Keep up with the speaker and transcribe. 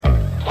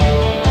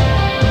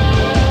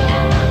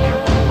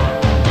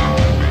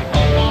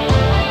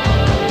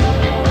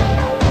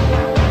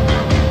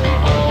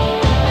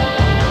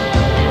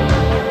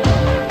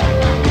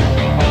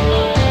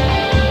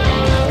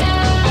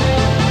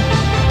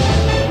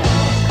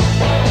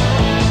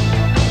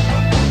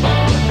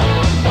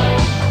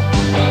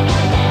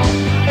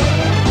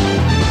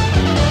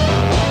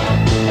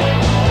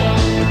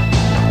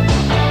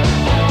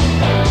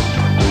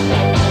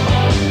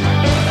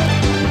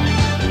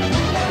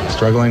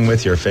Struggling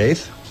with your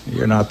faith?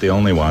 You're not the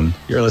only one.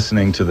 You're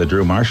listening to The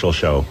Drew Marshall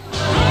Show.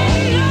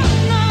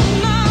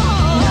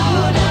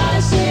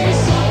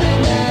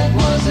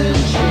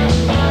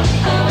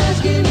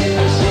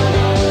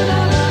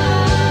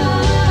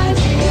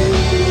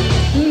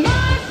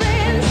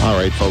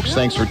 Folks,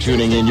 thanks for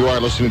tuning in. You are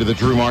listening to The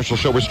Drew Marshall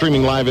Show. We're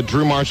streaming live at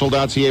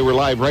drewmarshall.ca. We're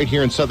live right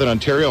here in Southern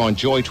Ontario on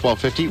Joy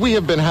 1250. We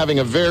have been having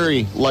a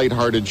very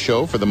lighthearted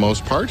show for the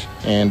most part,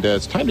 and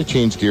it's time to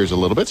change gears a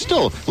little bit.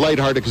 Still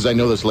lighthearted because I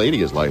know this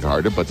lady is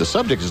lighthearted, but the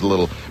subject is a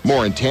little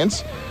more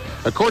intense.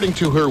 According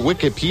to her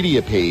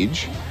Wikipedia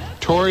page,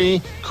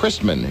 Tory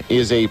Christman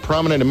is a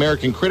prominent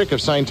American critic of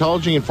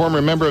Scientology and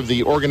former member of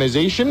the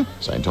organization,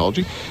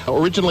 Scientology.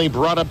 Originally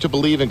brought up to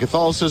believe in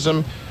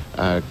Catholicism,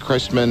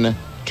 Christman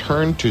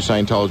turned to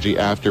Scientology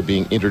after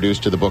being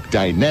introduced to the book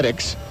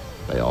Dianetics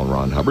by L.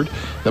 Ron Hubbard,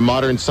 The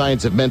Modern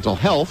Science of Mental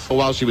Health.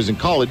 While she was in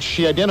college,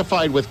 she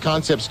identified with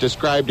concepts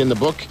described in the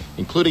book,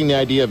 including the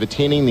idea of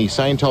attaining the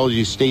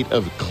Scientology state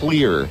of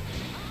clear,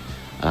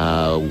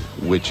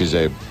 which is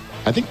I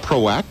think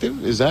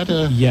proactive. Is that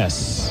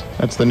Yes.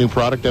 That's the new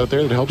product out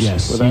there that helps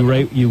yes. with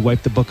that? You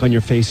wipe the book on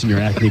your face and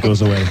your acne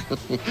goes away.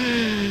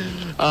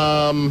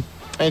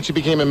 And she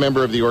became a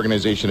member of the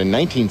organization in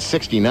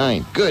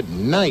 1969. Good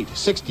night,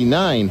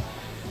 69.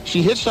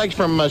 She hitchhiked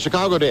from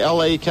Chicago to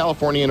L.A.,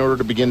 California, in order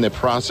to begin the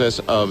process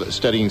of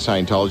studying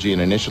Scientology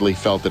and initially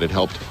felt that it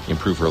helped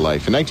improve her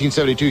life. In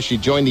 1972, she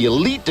joined the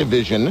elite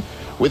division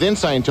within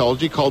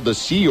Scientology called the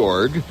Sea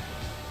Org.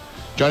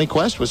 Johnny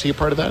Quest, was he a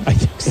part of that? I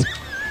think so.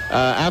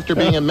 After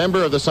being a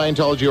member of the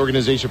Scientology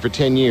organization for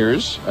 10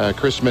 years,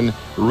 Christman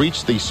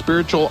reached the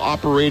spiritual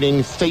operating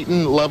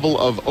Thetan level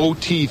of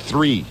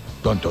OT3.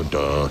 Dun, dun,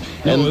 dun.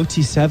 And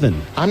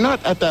OT7. I'm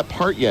not at that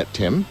part yet,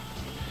 Tim.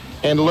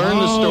 And learned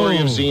the story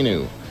of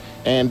Xenu.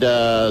 And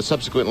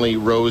subsequently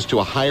rose to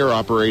a higher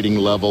operating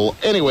level.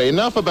 Anyway,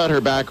 enough about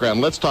her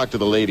background. Let's talk to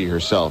the lady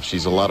herself.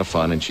 She's a lot of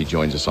fun, and she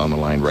joins us on the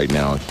line right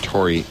now.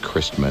 Tory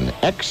Christman,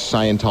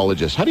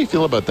 ex-Scientologist. How do you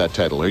feel about that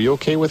title? Are you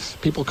okay with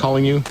people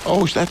calling you,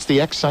 oh, that's the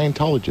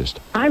ex-Scientologist?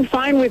 I'm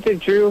fine with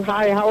it, Drew.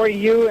 Hi, how are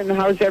you, and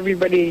how's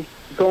everybody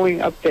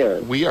going up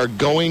there? We are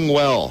going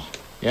well.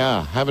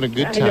 Yeah, having a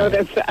good time. I know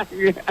that's...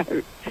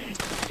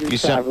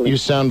 You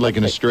sound like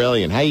an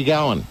Australian. How you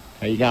going?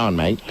 How you going,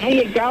 mate? How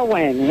you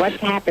going? What's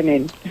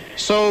happening?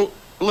 So,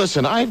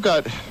 listen, I've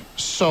got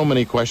so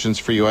many questions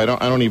for you. I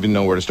don't even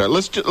know where to start.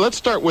 Let's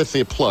start with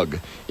the plug.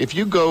 If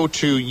you go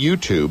to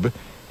YouTube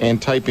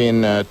and type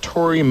in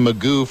Tory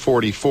Magoo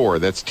 44,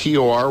 that's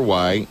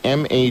TORYMAGOO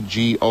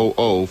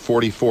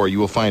 44, you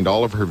will find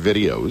all of her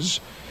videos.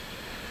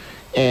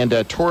 And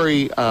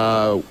Tory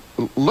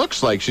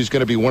looks like she's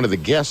going to be one of the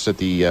guests at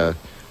the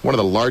one of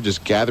the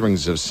largest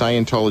gatherings of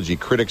Scientology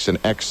critics and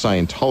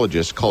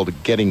ex-Scientologists called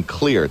Getting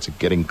Clear. It's a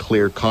Getting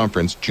Clear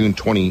conference, June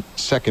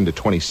 22nd to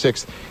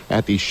 26th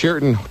at the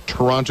Sheraton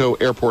Toronto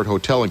Airport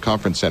Hotel and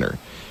Conference Center.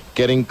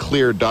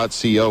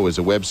 GettingClear.co is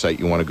a website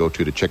you want to go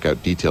to check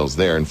out details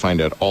there and find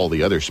out all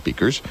the other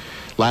speakers.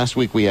 Last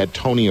week we had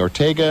Tony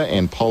Ortega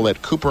and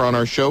Paulette Cooper on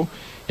our show,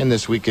 and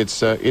this week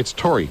it's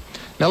Tory.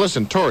 Now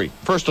listen, Tory,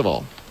 first of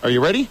all, are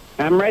you ready?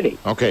 I'm ready.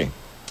 Okay.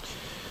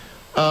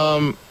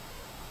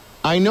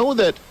 I know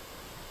that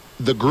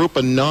the group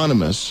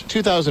Anonymous,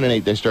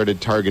 2008, they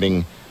started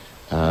targeting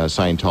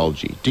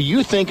Scientology. Do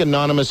you think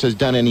Anonymous has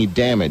done any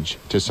damage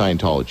to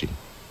Scientology?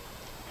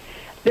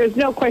 There's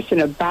no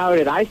question about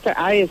it.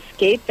 I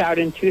escaped out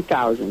in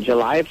 2000,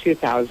 July of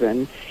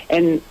 2000,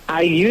 and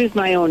I used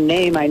my own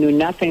name. I knew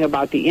nothing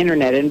about the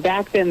Internet, and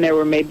back then there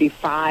were maybe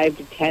 5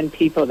 to 10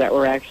 people that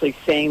were actually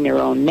saying their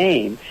own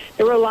name.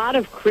 There were a lot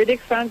of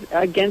critics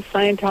against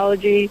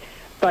Scientology,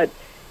 but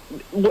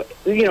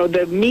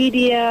the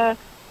media,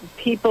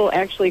 people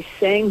actually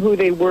saying who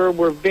they were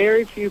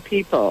very few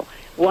people.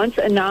 Once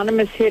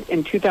Anonymous hit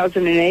in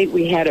 2008,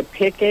 we had a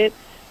picket,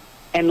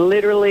 and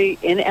literally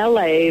in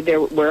L.A.,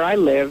 where I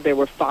live, there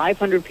were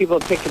 500 people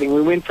picketing.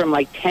 We went from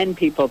like 10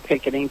 people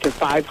picketing to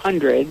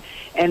 500,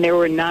 and there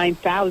were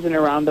 9,000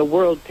 around the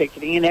world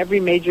picketing in every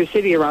major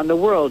city around the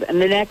world.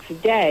 And the next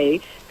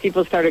day,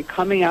 people started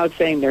coming out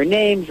saying their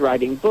names,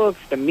 writing books.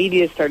 The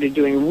media started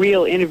doing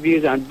real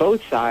interviews on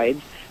both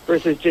sides,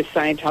 versus just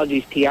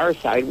Scientology's PR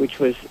side, which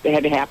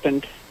had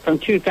happened from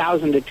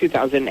 2000 to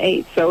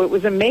 2008. So it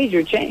was a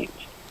major change.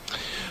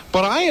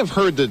 But I have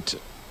heard that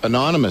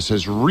Anonymous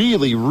has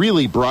really,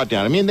 really brought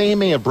down, I mean, they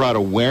may have brought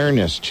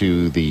awareness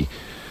to the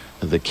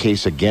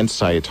case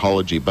against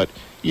Scientology, but,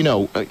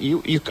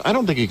 I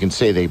don't think you can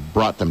say they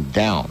brought them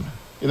down.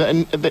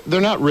 And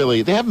they're not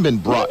really, they haven't been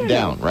brought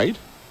down, right?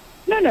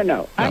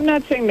 No. I'm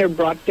not saying they're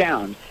brought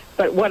down.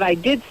 But what I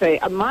did say,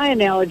 my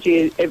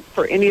analogy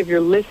for any of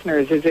your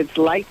listeners is it's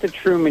like the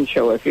Truman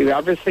Show. If you've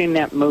ever seen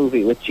that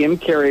movie with Jim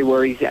Carrey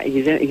where he's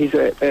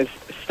a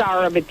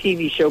star of a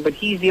TV show, but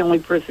he's the only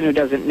person who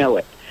doesn't know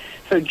it.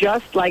 So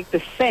just like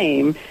the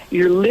same,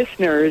 your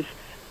listeners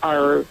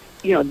are,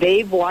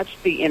 they've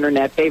watched the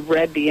Internet, they've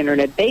read the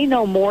Internet. They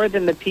know more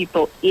than the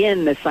people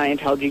in the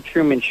Scientology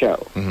Truman Show.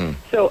 Mm-hmm.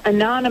 So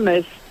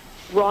Anonymous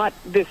brought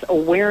this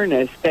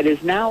awareness that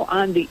is now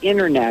on the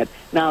internet.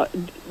 Now,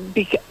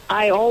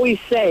 I always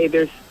say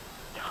there's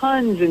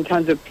tons and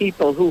tons of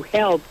people who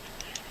helped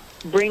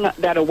bring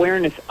that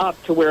awareness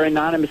up to where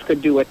Anonymous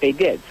could do what they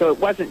did. So it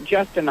wasn't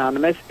just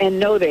Anonymous, and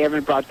no, they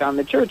haven't brought down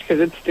the church because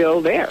it's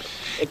still there.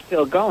 It's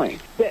still going.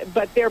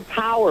 But their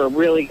power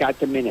really got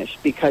diminished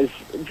because,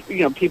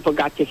 people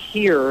got to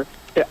hear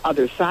the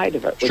other side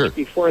of it, which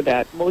before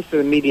that, most of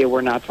the media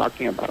were not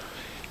talking about.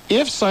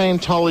 If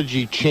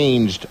Scientology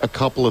changed a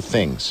couple of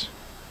things,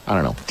 I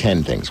don't know,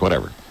 10 things,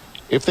 whatever,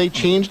 if they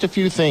changed a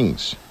few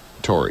things,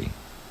 Tory,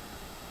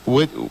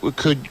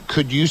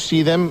 could you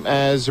see them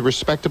as a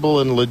respectable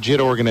and legit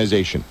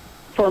organization?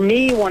 For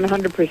me,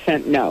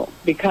 100% no,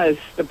 because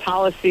the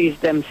policies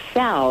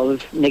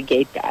themselves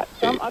negate that.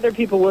 Some other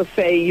people will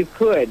say you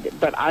could,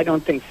 but I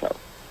don't think so.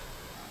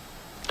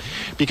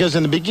 Because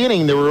in the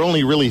beginning, there were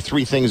only really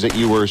three things that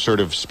you were sort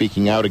of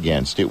speaking out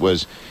against. It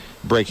was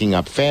breaking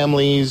up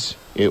families.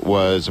 It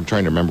was, I'm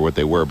trying to remember what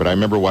they were, but I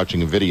remember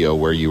watching a video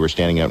where you were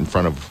standing out in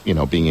front of,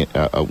 being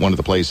one of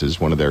the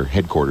places, one of their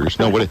headquarters,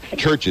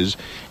 churches,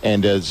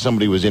 and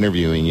somebody was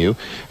interviewing you,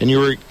 and you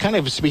were kind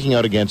of speaking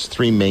out against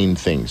three main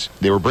things.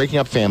 They were breaking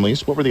up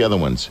families. What were the other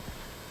ones?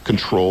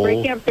 Control.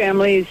 Breaking up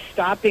families,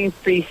 stopping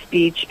free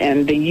speech,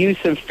 and the use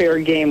of fair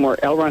game,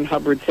 where L. Ron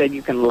Hubbard said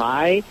you can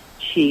lie,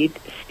 cheat,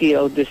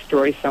 steal,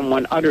 destroy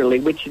someone utterly,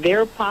 which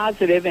they're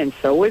positive, and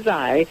so was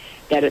I,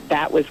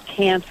 that was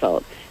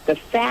canceled. The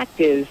fact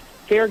is,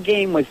 fair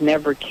game was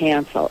never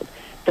canceled.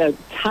 The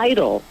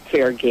title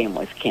fair game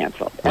was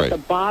canceled. Right. At the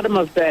bottom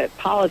of the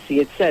policy,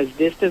 it says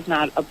this does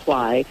not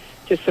apply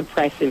to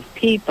suppressive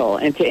people.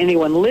 And to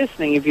anyone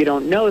listening, if you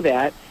don't know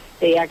that,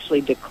 they actually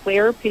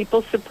declare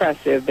people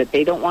suppressive that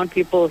they don't want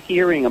people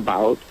hearing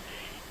about,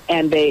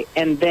 and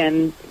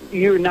then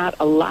you're not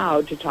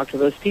allowed to talk to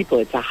those people.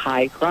 It's a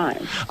high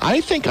crime.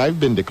 I think I've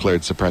been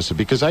declared suppressive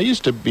because I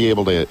used to be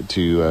able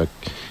to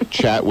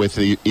chat with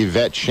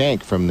Yvette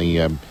Shank from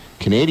the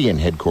Canadian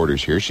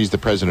headquarters here. She's the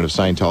president of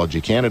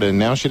Scientology Canada, and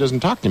now she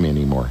doesn't talk to me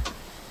anymore.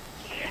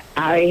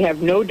 I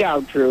have no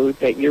doubt, Drew,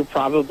 that you're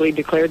probably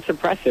declared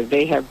suppressive.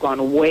 They have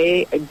gone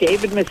way...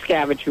 David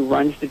Miscavige, who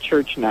runs the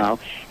church now,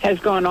 has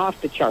gone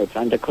off the charts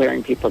on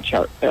declaring people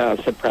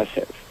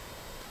suppressive.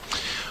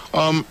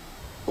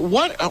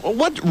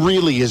 What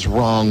really is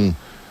wrong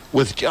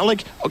with,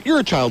 you're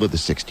a child of the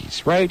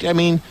 60s, right? I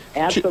mean...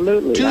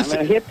 Absolutely. I'm a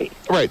hippie.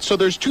 Right. So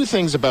there's two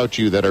things about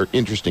you that are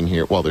interesting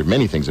here. Well, there are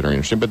many things that are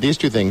interesting, but these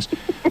two things.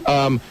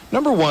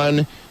 Number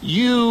one,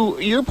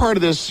 you're part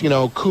of this,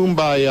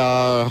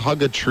 kumbaya,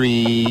 hug a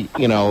tree,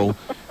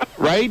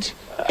 right?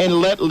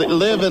 And let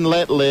live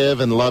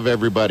and love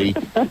everybody.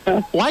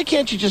 Why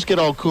can't you just get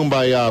all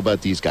kumbaya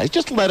about these guys?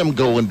 Just let them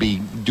go and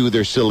do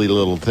their silly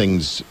little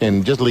things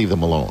and just leave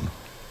them alone.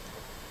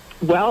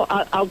 Well,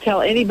 I'll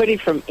tell anybody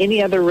from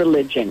any other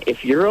religion,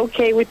 if you're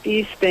okay with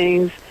these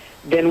things,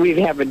 then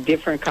we have a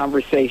different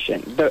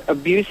conversation. The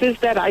abuses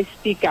that I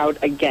speak out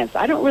against,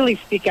 I don't really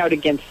speak out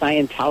against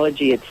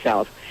Scientology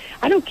itself.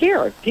 I don't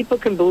care. People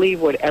can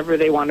believe whatever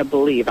they want to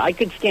believe. I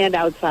could stand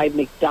outside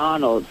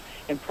McDonald's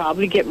and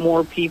probably get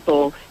more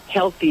people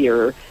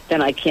healthier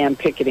than I can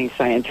picketing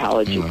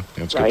Scientology.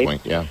 That's a right? good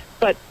point, yeah.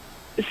 But,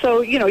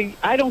 so,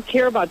 I don't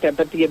care about that,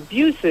 but the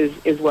abuses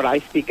is what I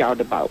speak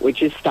out about,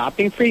 which is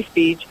stopping free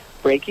speech,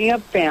 breaking up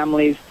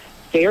families,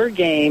 fair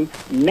game,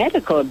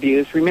 medical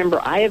abuse.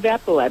 Remember, I have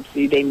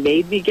epilepsy. They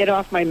made me get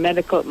off my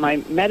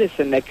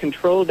medicine that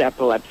controlled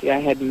epilepsy. I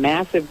had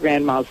massive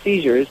grand mal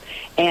seizures,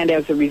 and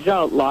as a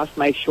result, lost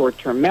my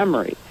short-term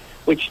memory,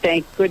 which,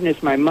 thank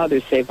goodness, my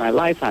mother saved my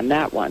life on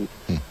that one,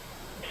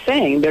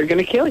 saying they're going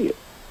to kill you.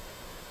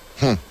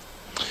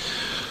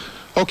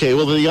 Okay,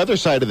 well, the other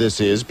side of this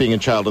is, being a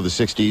child of the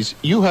 60s,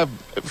 you have,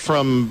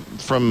 from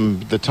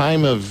the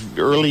time of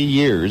early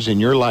years in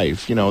your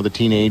life, the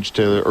teenage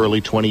to early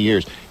 20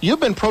 years,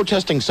 you've been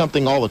protesting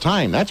something all the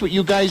time. That's what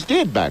you guys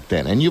did back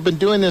then, and you've been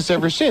doing this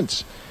ever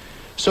since.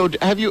 So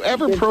have you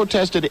ever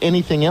protested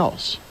anything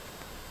else?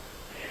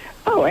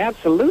 Oh,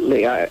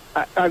 absolutely. I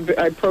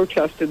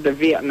protested the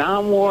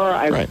Vietnam War.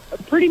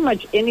 Pretty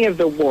much any of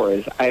the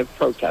wars I've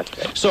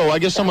protested. So I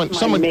guess someone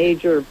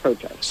major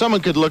protest.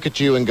 Someone could look at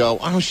you and go,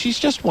 "Oh, she's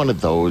just one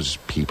of those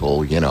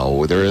people."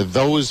 There are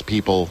those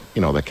people,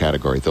 the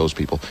category, those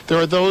people. There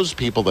are those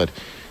people that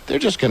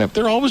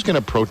they're always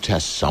gonna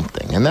protest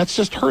something, and that's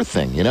just her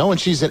thing, And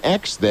she's an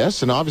ex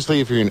this, and obviously,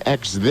 if you're an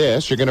ex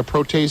this, you're gonna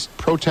protest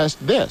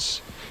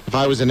this. If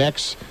I was an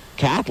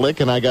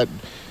ex-Catholic and I got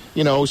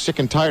sick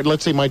and tired.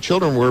 Let's say my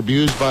children were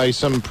abused by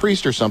some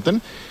priest or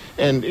something,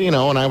 and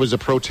and I was a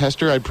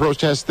protester. I'd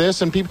protest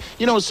this, and people,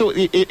 So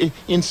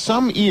in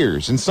some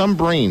ears, in some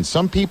brains,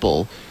 some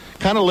people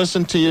kind of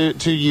listen to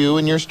you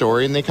and your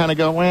story, and they kind of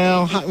go,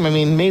 "Well,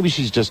 maybe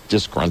she's just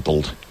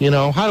disgruntled."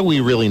 How do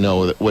we really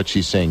know that what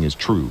she's saying is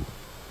true?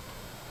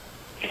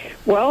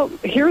 Well,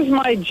 here's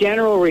my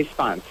general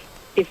response: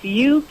 if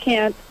you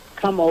can't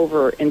come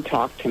over and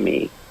talk to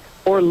me,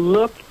 or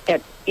look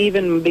at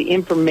even the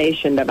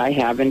information that I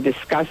have and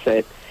discuss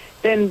it,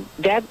 then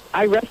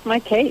I rest my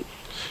case.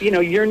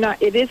 you're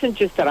not. It isn't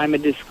just that I'm a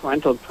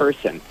disgruntled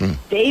person.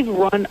 They've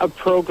run a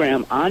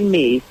program on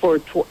me for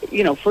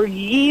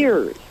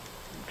years,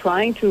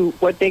 trying to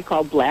what they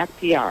call black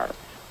PR,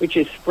 which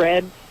is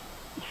spread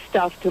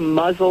stuff to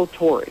muzzle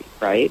Tory,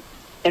 right?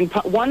 And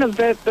one of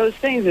those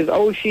things is,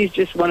 she's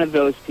just one of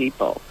those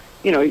people.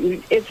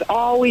 It's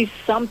always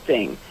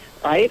something,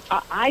 right?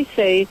 I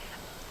say,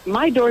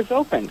 my door's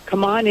open.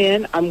 Come on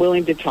in. I'm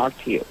willing to talk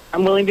to you.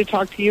 I'm willing to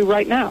talk to you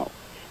right now.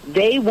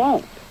 They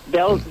won't.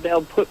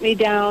 They'll put me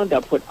down.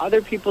 They'll put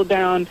other people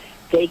down.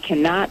 They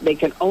cannot. They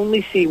can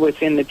only see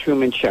what's in the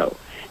Truman Show.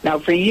 Now,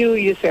 for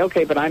you say,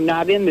 okay, but I'm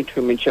not in the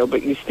Truman Show,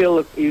 but you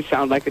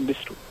sound like a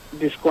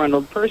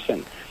disgruntled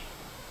person.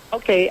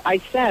 Okay, I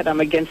said I'm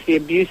against the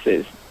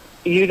abuses.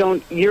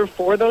 You're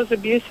for those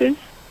abuses?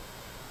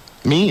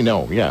 Me?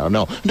 No. Yeah,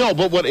 no.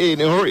 But what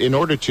in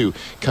order to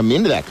come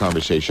into that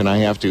conversation, I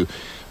have to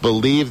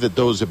believe that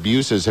those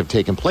abuses have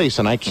taken place,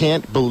 and I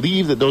can't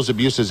believe that those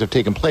abuses have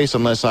taken place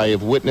unless I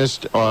have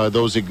witnessed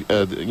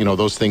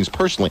those things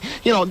personally.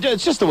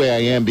 It's just the way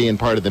I am, being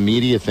part of the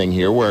media thing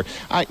here. Where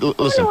I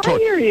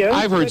hear you.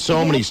 I've heard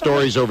so many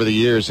stories over the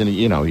years, and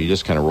you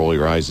just kind of roll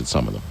your eyes at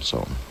some of them.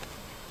 So.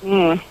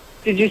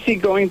 Did you see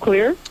Going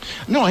Clear?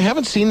 No, I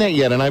haven't seen that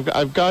yet, and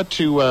I've got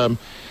to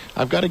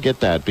get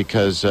that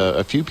because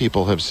a few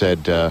people have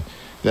said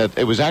that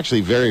it was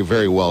actually very,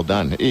 very well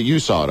done. You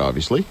saw it,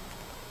 obviously.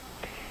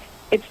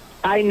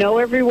 I know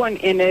everyone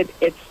in it.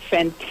 It's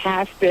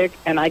fantastic,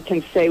 and I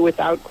can say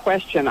without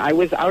question, I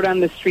was out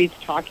on the streets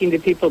talking to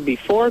people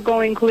before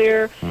Going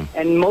Clear,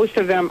 and most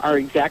of them are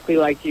exactly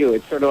like you.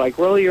 It's sort of like,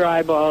 roll your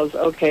eyeballs.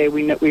 Okay,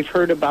 we've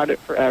heard about it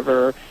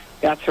forever.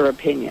 That's her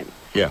opinion.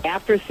 Yeah.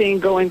 After seeing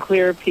Going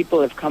Clear,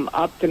 people have come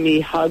up to me,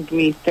 hugged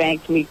me,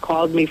 thanked me,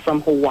 called me from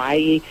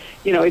Hawaii.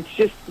 It's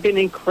just been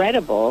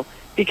incredible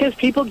because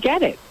people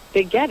get it.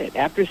 They get it.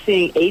 After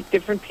seeing 8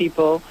 different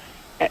people,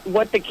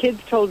 what the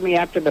kids told me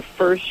after the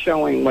first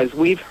showing was,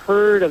 we've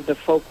heard of the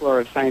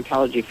folklore of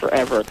Scientology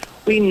forever.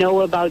 We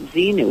know about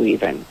Xenu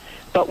even,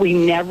 but we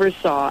never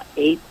saw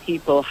 8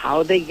 people,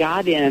 how they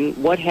got in,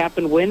 what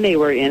happened when they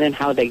were in, and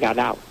how they got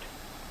out.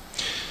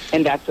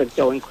 And that's what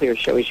Going Clear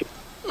shows you.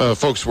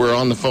 Folks, we're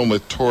on the phone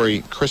with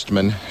Tory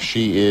Christman.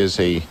 She is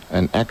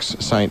an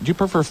ex-Scientologist. Do you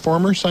prefer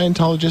former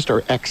Scientologist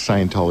or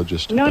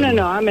ex-Scientologist? No.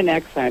 I'm an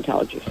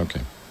ex-Scientologist.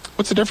 Okay.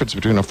 What's the difference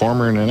between a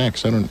former and an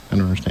ex? I don't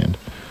understand.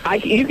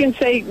 You can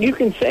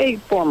say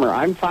former.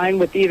 I'm fine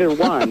with either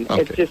one.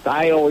 Okay. It's just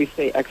I always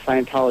say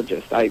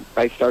ex-Scientologist.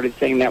 I started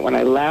saying that when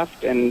I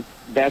left, and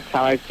that's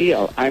how I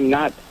feel. I'm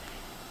not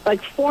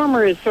like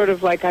former is sort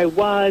of like I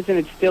was, and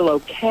it's still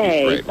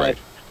okay. Right.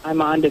 I'm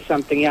on to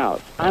something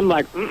else. I'm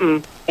like,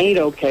 ain't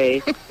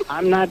okay.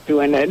 I'm not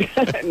doing it.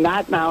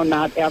 Not now,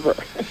 not ever.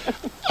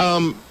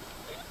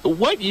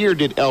 What year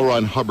did L.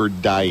 Ron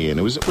Hubbard die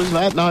in? Was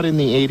that not in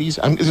the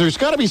 80s? There's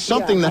got to be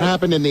something that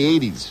happened in the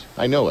 80s.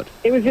 I know it.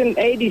 It was in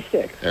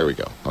 86. There we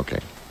go. Okay.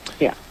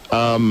 Yeah.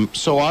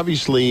 So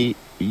obviously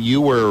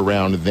you were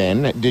around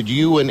then. Did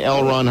you and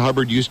L. Ron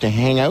Hubbard used to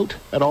hang out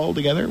at all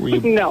together? Were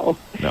you?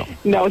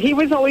 No, he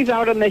was always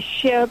out on the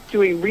ship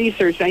doing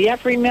research. Now, you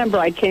have to remember,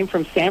 I came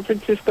from San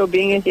Francisco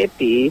being a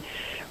hippie,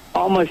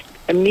 almost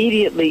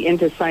immediately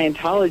into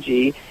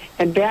Scientology,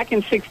 and back in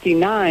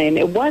 1969,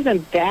 it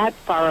wasn't that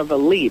far of a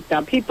leap.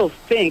 Now, people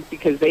think,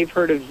 because they've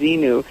heard of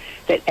Xenu,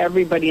 that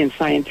everybody in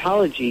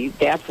Scientology,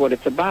 that's what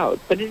it's about.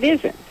 But it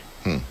isn't.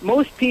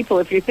 Most people,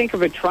 if you think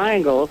of a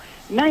triangle,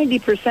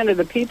 90% of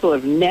the people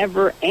have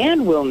never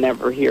and will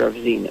never hear of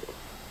Xenu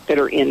that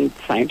are in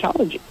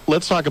Scientology.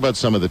 Let's talk about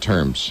some of the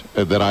terms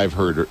that I've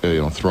heard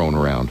thrown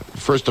around.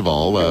 First of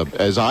all,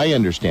 as I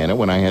understand it,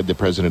 when I had the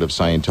president of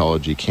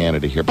Scientology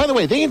Canada here. By the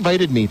way, they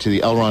invited me to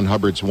the L. Ron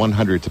Hubbard's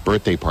 100th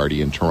birthday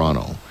party in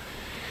Toronto.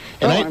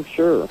 And I'm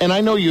sure. And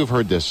I know you've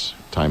heard this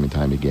time and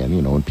time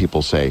again, when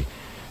people say,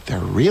 they're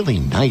really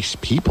nice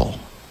people.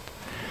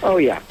 Oh,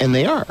 yeah. And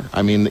they are.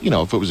 I mean,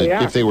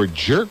 if they were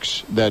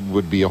jerks, that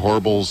would be a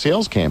horrible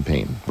sales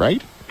campaign,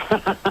 right?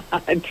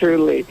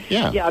 Truly.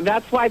 Yeah. Yeah,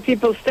 that's why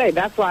people stay.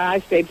 That's why I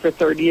stayed for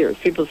 30 years.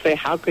 People say,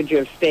 how could you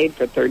have stayed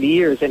for 30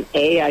 years? And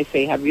I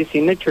say, have you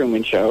seen The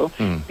Truman Show?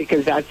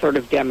 Because that sort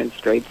of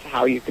demonstrates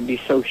how you can be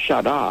so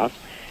shut off.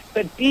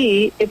 But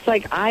B, it's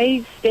like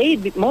I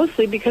stayed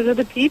mostly because of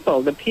the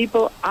people. The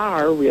people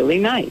are really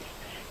nice.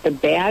 The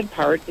bad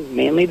part is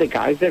mainly the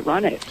guys that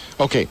run it.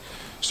 Okay.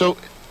 So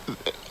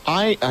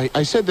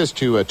I said this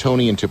to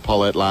Tony and to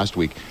Paulette last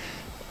week.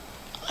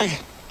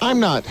 I'm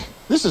not...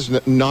 This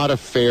is not a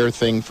fair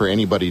thing for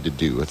anybody to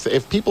do.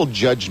 If people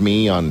judge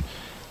me on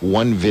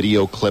one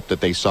video clip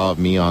that they saw of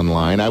me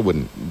online, I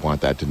wouldn't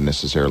want that to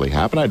necessarily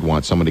happen. I'd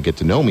want someone to get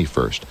to know me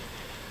first.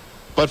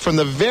 But from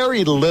the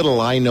very little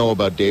I know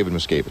about David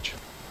Miscavige,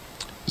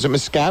 is it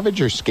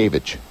Miscavige or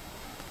Scavige?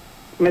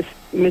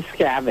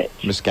 Miscavige.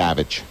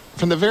 Miscavige.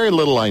 From the very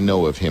little I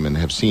know of him and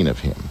have seen of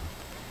him,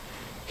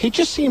 he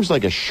just seems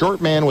like a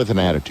short man with an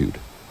attitude.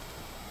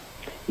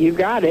 You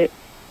got it.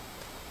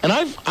 And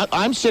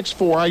I'm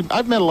 6'4".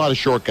 I've met a lot of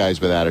short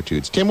guys with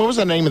attitudes. Tim, what was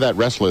the name of that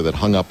wrestler that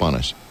hung up on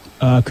us?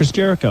 Chris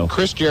Jericho.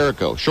 Chris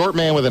Jericho. Short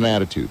man with an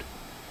attitude.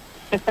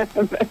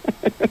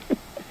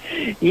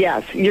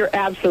 Yes, you're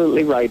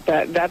absolutely right.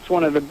 That's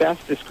one of the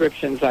best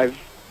descriptions I've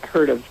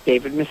heard of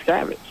David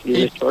Miscavige.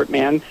 He's a short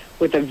man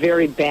with a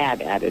very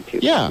bad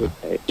attitude. Yeah,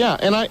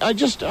 and I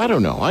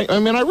don't know. I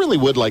mean, I really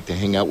would like to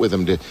hang out with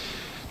him to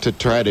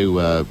try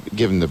to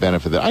give him the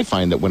benefit that I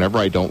find that whenever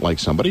I don't like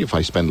somebody, if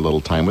I spend a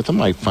little time with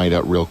them, I find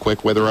out real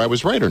quick whether I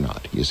was right or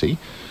not, you see?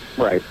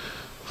 Right.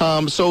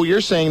 So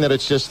you're saying that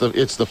it's just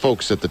the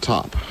folks at the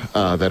top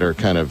that are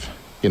kind of,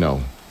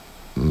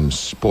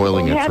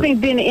 spoiling it. Having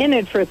been in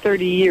it for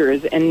 30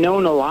 years and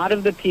known a lot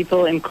of the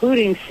people,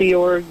 including Sea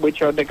Org,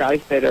 which are the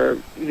guys that are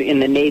in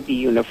the Navy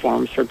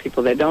uniforms for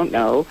people that don't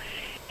know,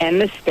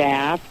 and the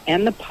staff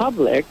and the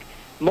public,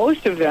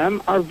 most of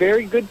them are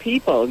very good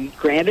people.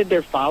 Granted,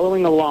 they're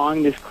following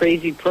along this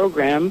crazy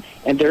program,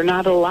 and they're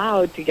not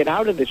allowed to get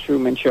out of the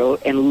Truman Show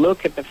and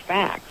look at the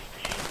facts.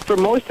 For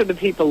most of the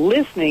people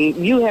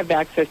listening, you have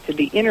access to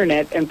the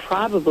Internet and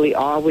probably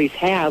always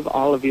have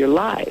all of your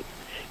lives.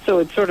 So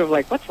it's sort of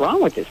like, what's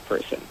wrong with this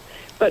person?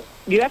 But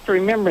you have to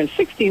remember, in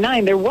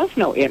 '69, there was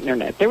no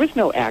Internet. There was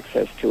no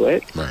access to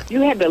it. Right.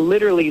 You had to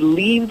literally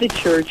leave the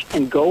church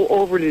and go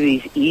over to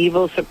these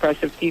evil,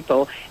 suppressive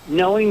people,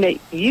 knowing that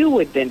you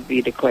would then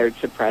be declared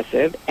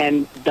suppressive,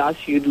 and thus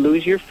you'd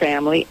lose your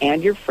family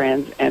and your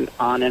friends, and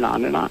on and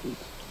on and on.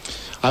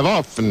 I've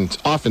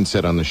often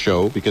said on the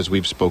show, because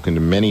we've spoken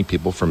to many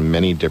people from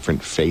many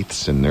different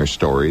faiths and their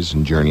stories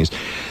and journeys,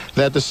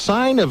 that the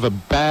sign of a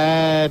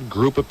bad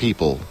group of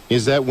people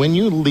is that when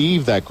you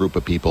leave that group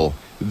of people,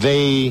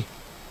 they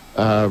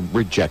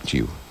reject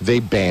you. They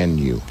ban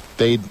you.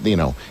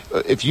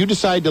 If you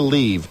decide to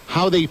leave,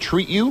 how they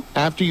treat you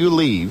after you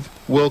leave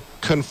will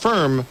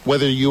confirm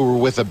whether you were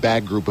with a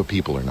bad group of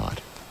people or not.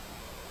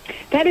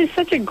 That is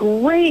such a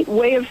great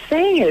way of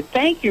saying it.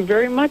 Thank you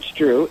very much,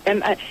 Drew.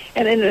 And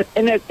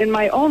in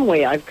my own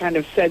way, I've kind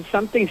of said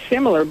something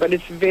similar, but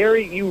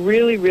you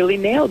really, really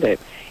nailed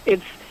it.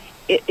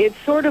 It's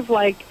sort of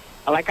like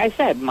I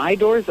said, my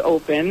door's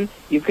open.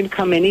 You can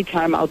come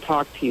anytime. I'll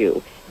talk to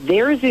you.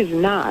 Theirs is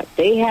not.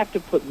 They have to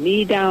put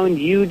me down,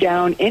 you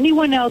down,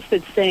 anyone else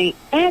that's saying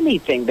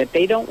anything that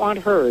they don't want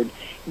heard.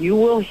 You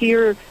will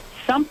hear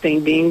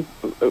something being,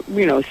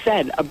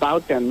 said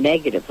about them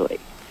negatively,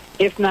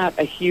 if not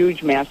a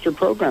huge master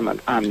program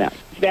on them.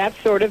 That's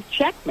sort of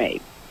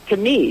checkmate to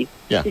me.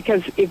 Yeah.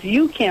 Because if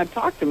you can't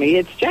talk to me,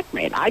 it's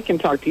checkmate. I can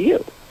talk to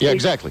you. Yeah,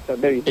 exactly. So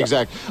there you go.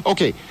 Exactly.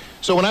 Okay.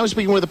 So when I was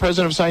speaking with the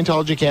president of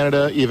Scientology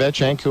Canada, Yvette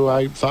Schenck, who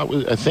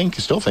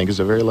still think is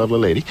a very lovely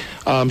lady,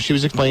 she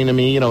was explaining to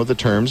me, the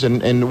terms,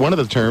 and one of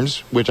the terms,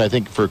 which I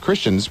think for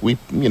Christians,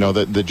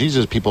 the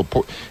Jesus people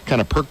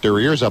kind of perked their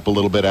ears up a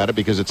little bit at it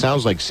because it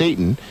sounds like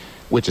Satan,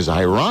 which is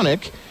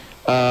ironic.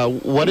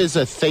 What is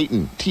a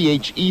Thetan?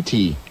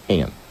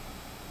 T-H-E-T-A-N.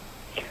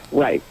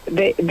 Right.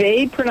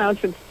 They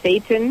pronounce it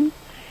Satan,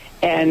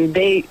 and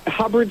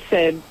Hubbard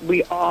said,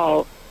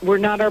 we're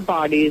not our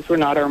bodies, we're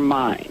not our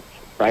minds,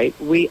 right?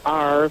 We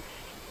are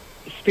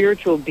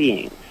spiritual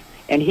beings.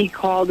 And he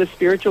called a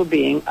spiritual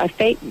being a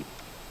Thetan.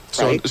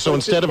 Right? So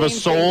instead of a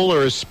soul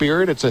or a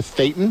spirit, it's a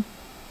Thetan?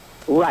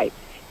 Right.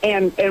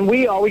 And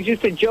we always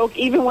used to joke,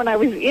 even when I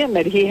was in,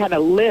 that he had a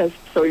lisp,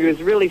 so he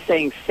was really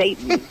saying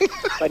Satan,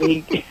 but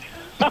he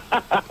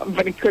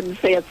couldn't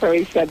say it, so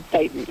he said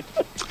Satan.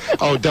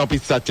 Oh, don't be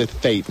such a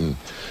Thetan.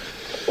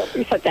 Don't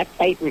be such a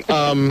Satan.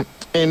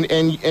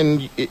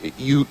 And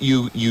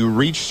you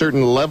reach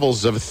certain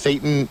levels of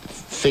Thetanity?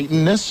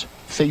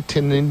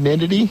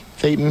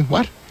 Thetan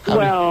what?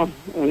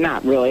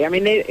 Not really. I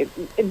mean,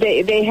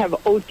 they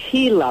have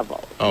OT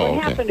levels. Oh,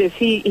 what happened is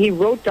he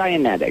wrote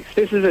Dianetics.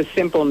 This is a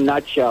simple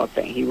nutshell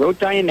thing. He wrote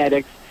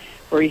Dianetics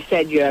where he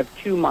said you have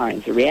two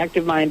minds, the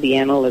reactive mind, the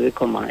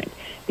analytical mind.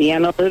 The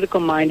analytical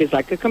mind is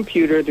like a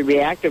computer. The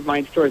reactive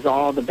mind stores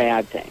all the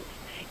bad things.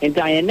 In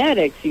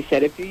Dianetics, he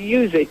said if you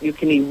use it, you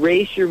can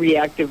erase your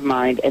reactive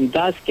mind and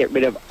thus get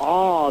rid of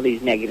all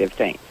these negative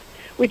things,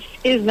 which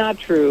is not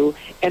true.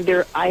 And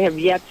I have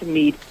yet to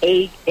meet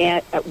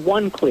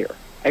one clear.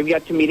 I've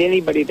yet to meet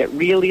anybody that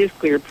really is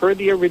clear per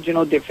the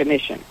original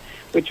definition,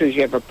 which was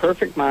you have a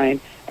perfect mind,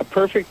 a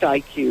perfect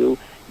IQ,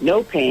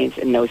 no pains,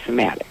 and no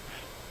somatics.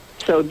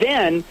 So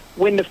then,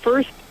 when the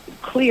first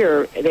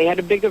clear, they had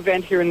a big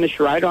event here in the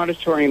Sherrod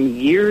Auditorium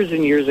years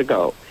and years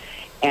ago,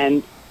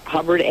 and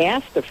Hubbard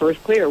asked the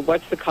first clear,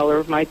 what's the color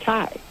of my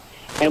tie?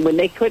 And when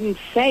they couldn't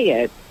say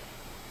it,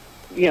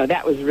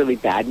 that was really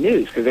bad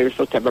news because they were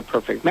supposed to have a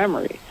perfect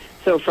memory.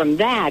 So from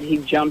that, he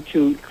jumped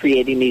to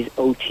creating these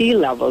OT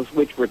levels,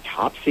 which were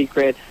top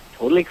secret,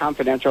 totally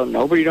confidential.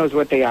 Nobody knows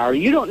what they are.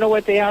 You don't know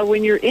what they are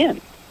when you're in.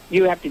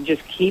 You have to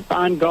just keep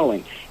on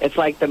going. It's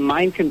like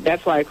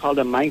that's why I called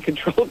it a mind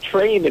control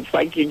train. It's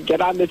like you get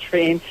on the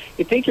train,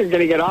 you think you're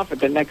going to get off at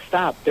the next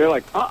stop. They're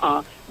like,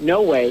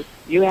 no way.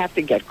 You have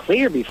to get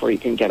clear before you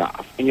can get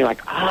off. And you're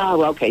like,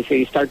 okay. So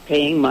you start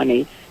paying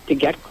money to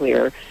get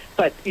clear.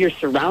 But you're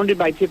surrounded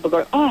by people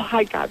going,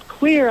 I got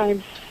clear.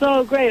 I'm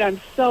so great. I'm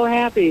so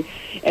happy.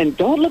 And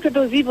don't look at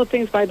those evil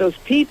things by those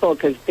people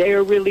because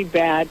they're really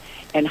bad.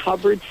 And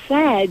Hubbard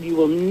said you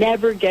will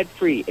never get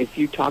free if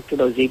you talk to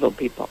those evil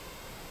people.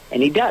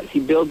 And he does. He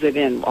builds it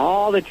in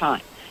all the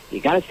time. You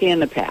got to stay on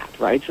the path,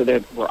 right? So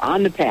that we're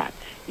on the path.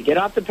 You get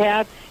off the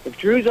path. If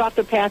Drew's off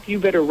the path, you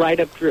better write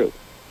up Drew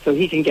so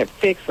he can get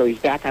fixed so he's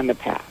back on the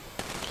path.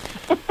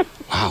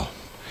 Wow.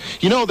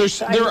 You know, there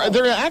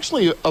are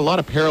actually a lot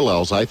of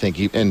parallels, I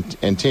think,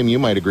 and Tim, you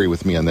might agree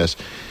with me on this.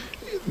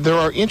 There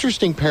are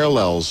interesting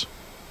parallels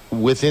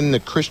within the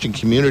Christian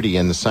community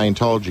and the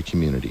Scientology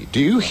community. Do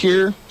you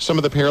hear some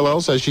of the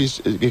parallels as she's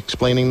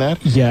explaining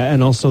that? Yeah,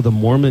 and also the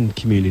Mormon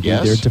community.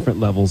 Yes. There are different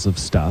levels of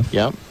stuff.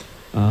 Yeah.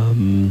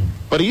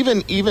 But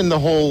even the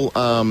whole,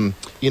 and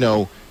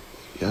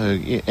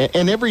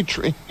every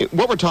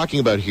what we're talking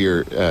about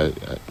here,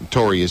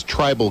 Tory, is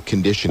tribal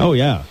conditioning. Oh,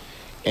 yeah.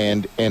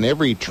 And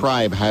every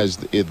tribe has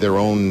their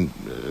own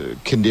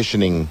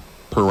conditioning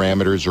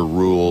parameters or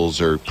rules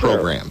or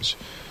programs.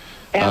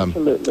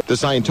 Absolutely. The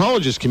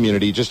Scientologist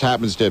community just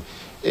happens to,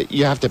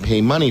 you have to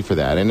pay money for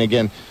that. And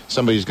again,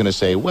 somebody's going to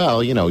say,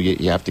 well,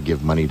 you have to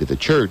give money to the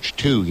church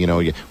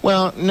too.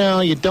 Well,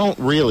 no, you don't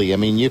really. I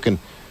mean, you can,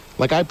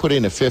 like I put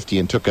in a 50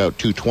 and took out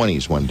 2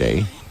 20s one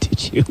day.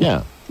 Did you?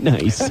 Yeah.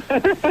 Nice.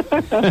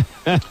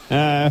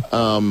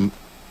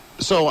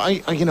 So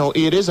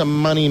it is a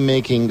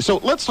money-making. So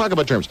let's talk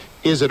about terms.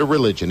 Is it a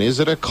religion?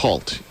 Is it a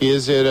cult?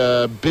 Is it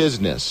a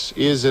business?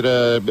 Is it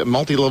a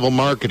multi-level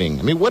marketing?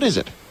 I mean, what is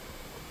it?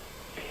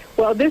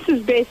 Well, this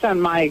is based on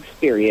my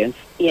experience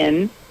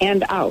in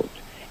and out.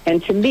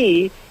 And to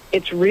me,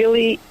 it's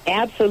really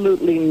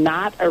absolutely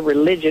not a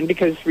religion,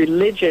 because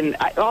religion,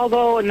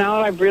 although now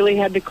I've really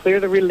had to clear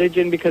the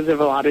religion because of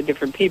a lot of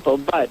different people,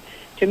 but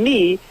to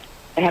me,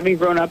 having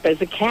grown up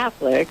as a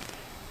Catholic,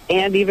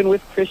 and even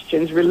with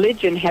Christians,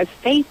 religion has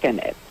faith in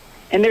it.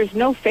 And there's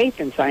no faith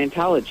in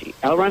Scientology.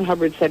 L. Ron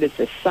Hubbard said it's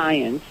a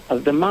science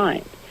of the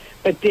mind.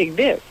 But dig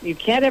this, you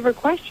can't ever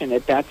question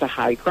it. That's a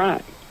high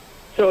crime.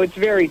 So it's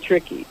very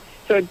tricky.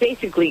 So it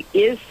basically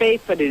is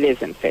faith, but it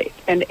isn't faith.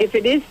 And if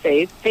it is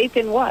faith, faith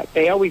in what?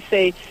 They always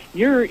say,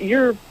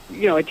 you're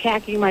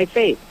attacking my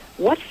faith.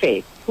 What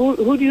faith?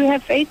 Who do you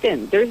have faith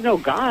in? There's no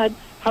God.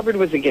 Hubbard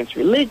was against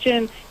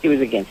religion. He was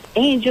against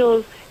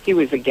angels. He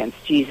was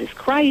against Jesus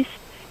Christ.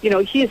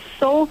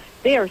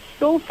 They are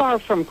so far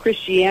from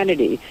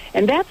Christianity.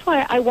 And that's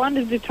why I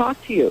wanted to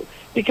talk to you,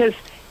 because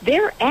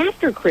they're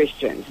after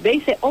Christians. They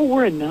say, oh,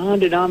 we're a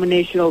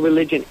non-denominational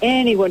religion.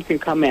 Anyone can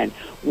come in.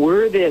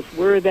 We're this,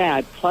 we're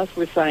that, plus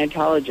we're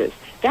Scientologists.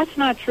 That's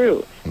not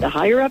true. The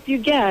higher up you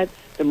get,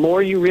 the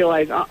more you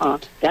realize,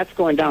 that's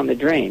going down the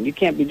drain. You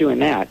can't be doing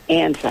that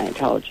and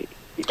Scientology.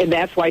 And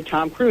that's why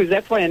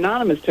that's why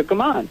Anonymous took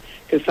him on,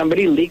 because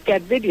somebody leaked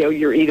that video.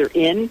 You're either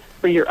in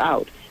or you're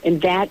out.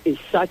 And that is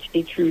such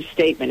a true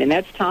statement. And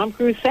that's Tom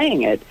Cruise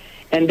saying it.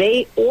 And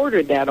they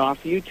ordered that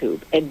off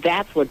YouTube. And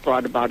that's what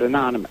brought about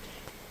Anonymous,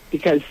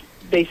 because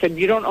they said,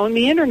 you don't own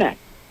the Internet.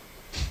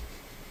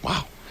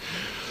 Wow.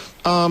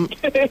 Is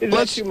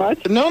that too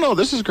much? No,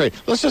 this is great.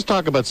 Let's just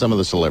talk about some of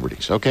the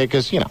celebrities, okay?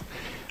 Because,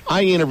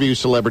 I interview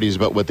celebrities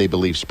about what they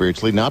believe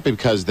spiritually, not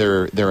because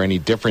they're any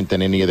different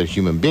than any other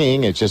human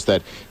being. It's just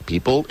that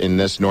people in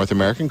this North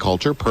American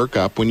culture perk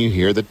up when you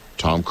hear that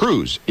Tom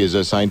Cruise is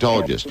a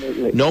Scientologist.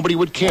 Absolutely. Nobody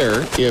would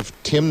care if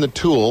Tim the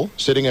Tool,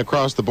 sitting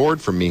across the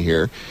board from me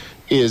here,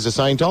 is a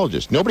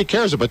Scientologist. Nobody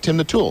cares about Tim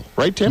the Tool,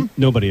 right, Tim?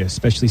 Nobody,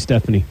 especially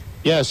Stephanie.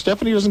 Yeah,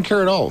 Stephanie doesn't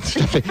care at all.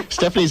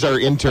 Stephanie's our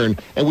intern,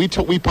 and we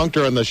punked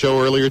her on the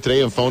show earlier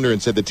today and phoned her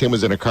and said that Tim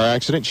was in a car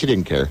accident. She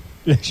didn't care.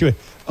 She went,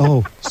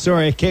 oh,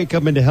 sorry, I can't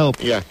come in to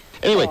help. Yeah.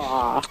 Anyway,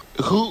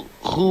 who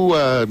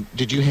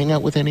did you hang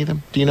out with any of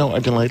them? Do you know?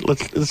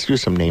 Let's do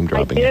some name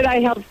dropping. I did. I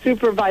helped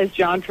supervise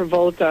John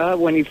Travolta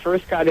when he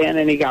first got in,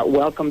 and he got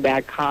Welcome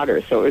Back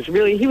Kotter. So it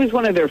was he was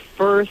one of their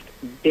first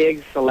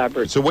big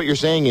celebrities. So what you're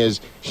saying is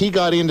he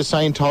got into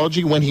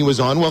Scientology when he was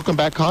on Welcome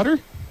Back Kotter?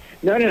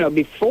 No,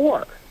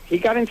 before. He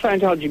got in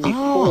Scientology before.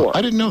 Oh,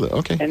 I didn't know that.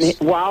 Okay. And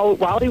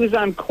while he was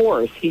on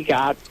course, he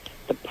got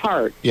the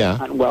part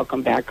on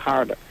Welcome Back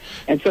Kotter.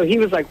 And so he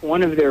was like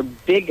one of their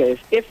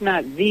biggest, if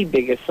not the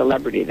biggest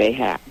celebrity they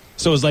had.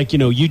 So it was like,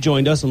 you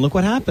joined us and look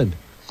what happened.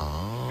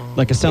 Oh.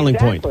 Like a selling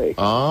point.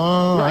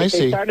 Oh, right, I see.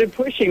 They started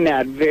pushing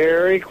that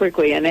very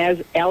quickly. And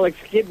as Alex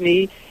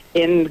Gibney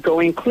in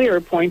Going Clear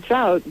points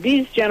out,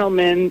 these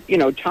gentlemen,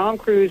 Tom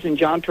Cruise and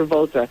John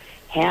Travolta,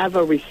 have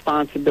a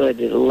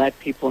responsibility to let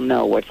people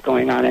know what's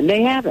going on, and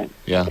they haven't.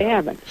 Yeah. They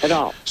haven't at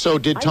all. So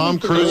did Tom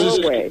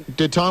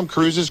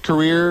Cruise's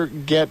career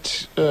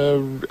get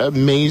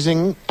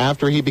amazing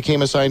after he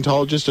became a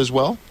Scientologist as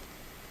well?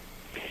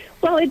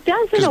 Well, it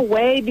does in a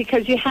way,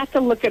 because you have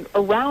to look at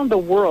around the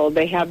world.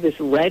 They have this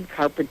red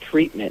carpet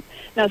treatment.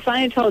 Now,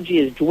 Scientology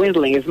is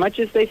dwindling. As much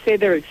as they say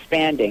they're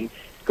expanding,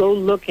 go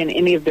look in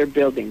any of their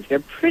buildings. They're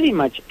pretty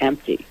much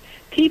empty.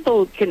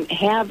 People can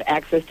have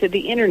access to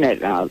the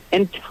Internet now,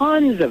 and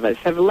tons of us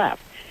have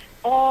left.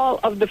 All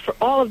of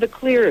the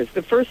clears,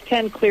 the first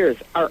 10 clears,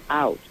 are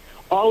out.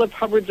 All of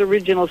Hubbard's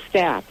original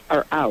staff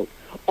are out.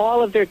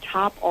 All of their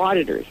top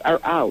auditors are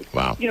out.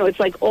 Wow. It's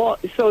like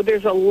so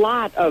there's a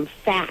lot of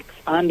facts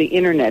on the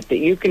Internet that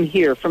you can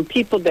hear from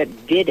people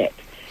that did it.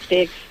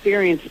 They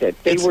experienced it.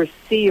 They were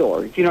Sea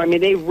Orgs. You know, I mean,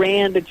 they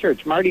ran the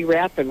church. Marty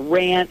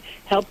Rathbun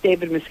helped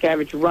David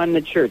Miscavige run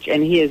the church,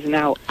 and he is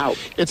now out.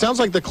 It sounds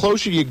like the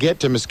closer you get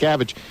to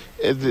Miscavige,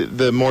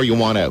 the more you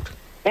want out.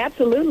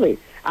 Absolutely.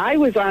 I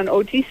was on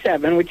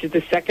OT7, which is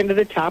the second to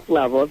the top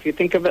level, if you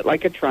think of it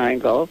like a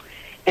triangle,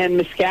 and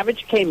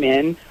Miscavige came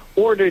in,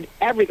 ordered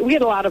everything. We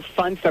had a lot of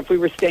fun stuff. We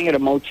were staying at a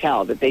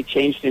motel that they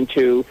changed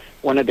into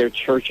one of their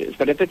churches,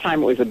 but at the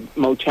time it was a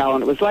motel,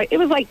 and it was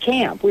like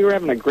camp. We were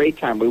having a great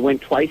time. We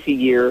went twice a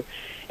year,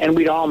 and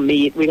we'd all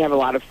meet. We'd have a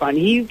lot of fun.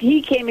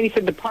 He came and he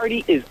said, the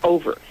party is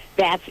over.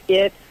 That's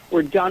it.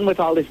 We're done with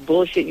all this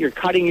bullshit. You're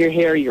cutting your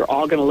hair. You're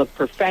all going to look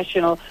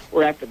professional.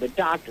 We're after the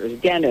doctors,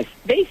 dentists,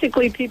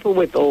 basically people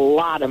with a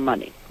lot of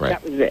money. Right.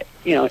 That was it.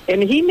 You know,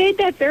 and he made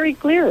that very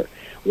clear.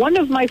 One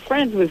of my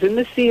friends was in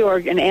the Sea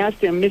Org and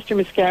asked him, Mr.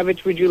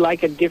 Miscavige, would you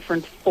like a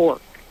different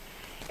fork?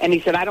 And he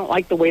said, I don't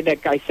like the way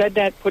that guy said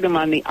that. Put him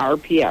on the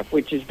RPF,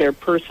 which is their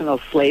personal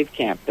slave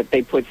camp that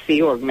they put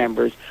Sea Org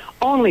members,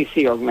 only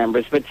Sea Org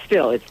members, but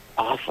still, it's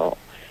awful.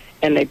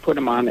 And they put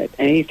him on it.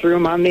 And he threw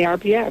him on the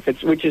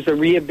RPF, which is a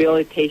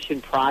rehabilitation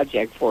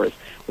project for us,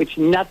 which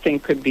nothing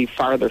could be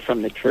farther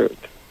from the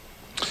truth.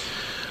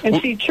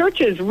 And see,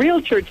 churches, real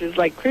churches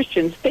like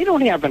Christians, they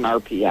don't have an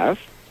RPF.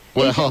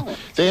 Well,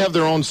 they have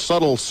their own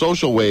subtle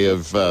social way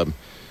of,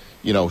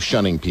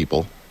 shunning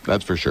people.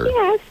 That's for sure.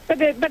 Yes,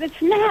 but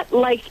it's not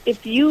like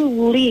if you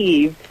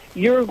leave,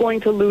 you're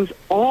going to lose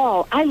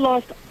all. I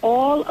lost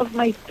all of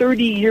my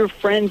 30-year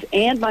friends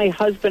and my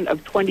husband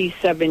of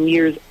 27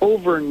 years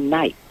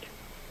overnight.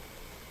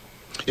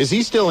 Is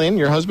he still in,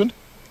 your husband?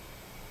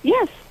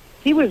 Yes,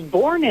 he was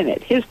born in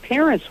it. His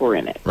parents were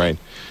in it. Right.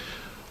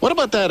 What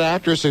about that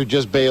actress who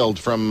just bailed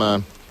from...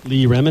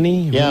 Leah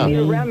Remini? Yeah.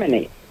 Leah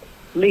Remini.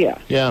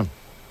 Leah. Yeah.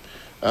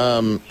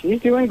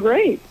 She's doing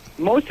great.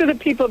 Most of the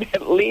people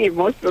that leave,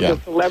 most of the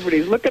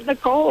celebrities, look at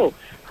Nicole.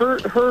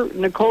 Her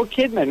Nicole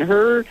Kidman,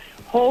 her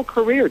whole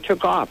career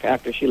took off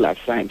after she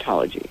left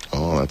Scientology.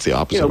 Oh, that's the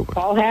opposite. You know,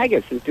 Paul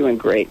Haggis is doing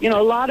great. You know,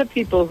 a lot of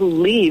people who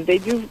leave, they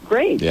do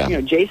great. Yeah. You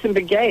know, Jason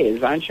Begay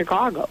is on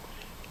Chicago.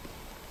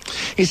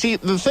 You see,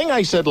 the thing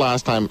I said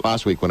last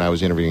week when I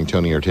was interviewing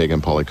Tony Ortega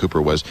and Paulie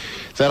Cooper was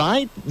that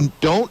I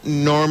don't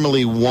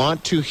normally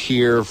want to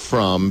hear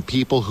from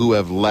people who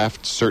have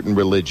left certain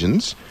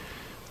religions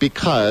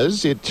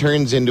because it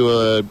turns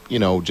into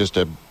just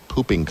a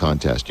pooping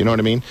contest. You know what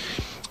I mean?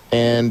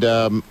 And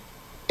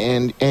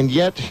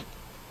yet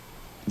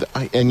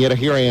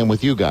here I am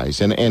with you guys.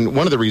 And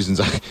one of the reasons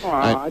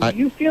do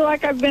you feel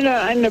like I've been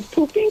in a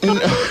pooping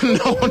contest?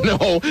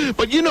 No.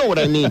 But you know what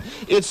I mean.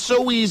 It's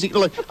so easy.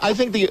 Like, I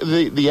think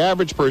the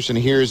average person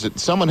hears that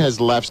someone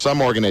has left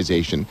some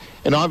organization,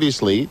 and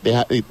obviously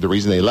the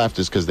reason they left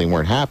is because they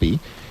weren't happy,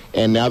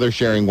 and now they're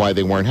sharing why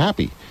they weren't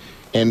happy.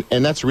 And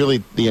that's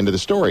really the end of the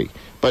story.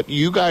 But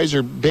you guys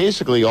are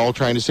basically all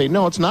trying to say,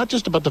 no, it's not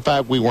just about the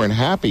fact we weren't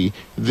happy.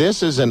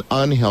 This is an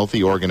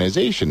unhealthy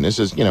organization. This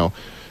is,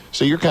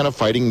 so you're kind of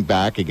fighting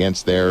back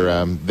against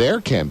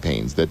their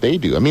campaigns that they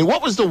do. I mean,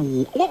 what was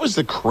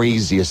the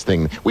craziest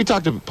thing? We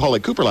talked to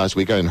Paulie Cooper last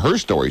week and her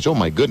stories. Oh,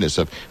 my goodness,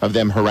 of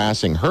them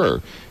harassing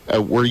her.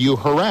 Were you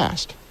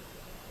harassed?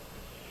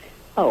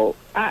 Oh,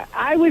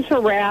 I was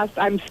harassed.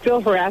 I'm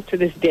still harassed to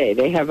this day.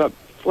 They have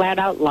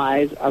flat-out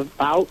lies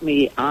about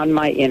me on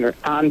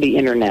the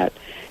Internet.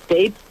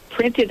 They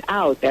printed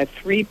out that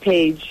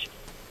 3-page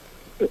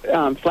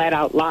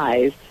flat-out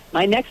lies.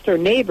 My next-door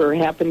neighbor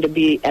happened to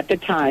be, at the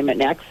time,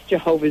 an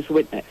ex-Jehovah's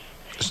Witness.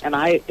 And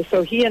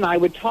so he and I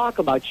would talk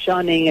about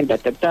shunning and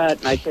da-da-da,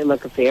 and I'd say,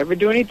 look, if they ever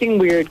do anything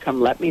weird, come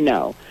let me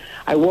know.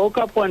 I woke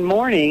up one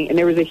morning, and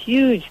there was a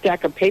huge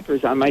stack of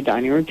papers on my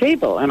dining room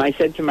table. And I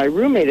said to my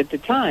roommate at the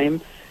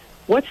time,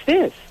 what's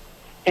this?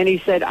 And he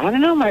said, I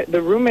don't know,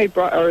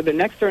 the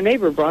next-door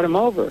neighbor brought him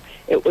over.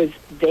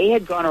 They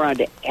had gone around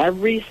to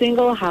every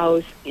single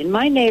house in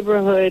my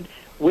neighborhood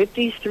with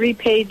these 3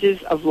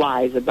 pages of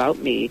lies about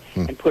me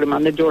and put them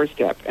on the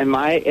doorstep. And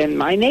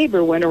my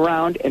neighbor went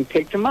around and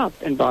picked them up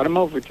and brought them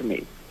over to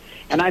me.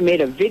 And I made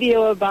a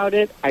video about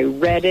it, I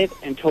read it,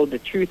 and told the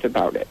truth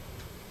about it.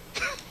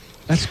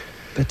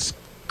 That's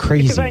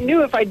crazy. Because I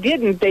knew if I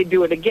didn't, they'd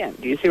do it again.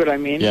 Do you see what I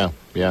mean?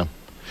 Yeah.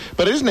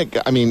 But isn't it,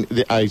 I mean,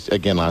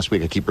 again, last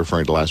week, I keep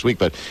referring to last week,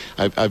 but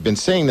I've been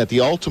saying that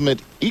the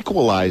ultimate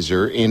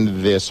equalizer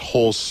in this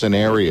whole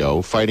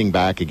scenario, fighting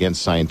back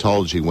against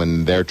Scientology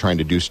when they're trying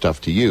to do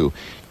stuff to you,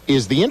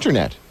 is the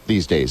Internet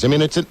these days. I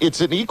mean, it's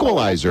an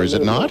equalizer, is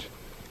it not?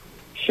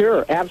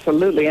 Sure,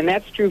 absolutely. And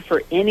that's true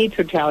for any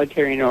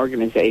totalitarian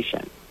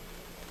organization.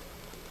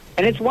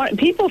 And it's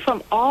people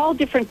from all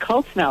different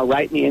cults now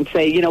write me and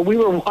say, we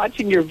were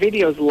watching your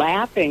videos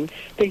laughing,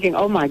 thinking,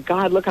 oh, my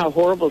God, look how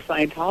horrible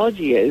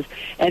Scientology is.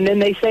 And then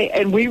they say,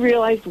 and we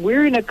realized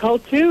we're in a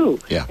cult, too.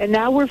 Yeah. And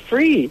now we're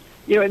free.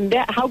 And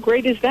how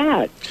great is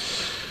that?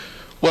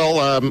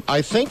 Well,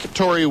 I think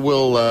Tory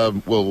will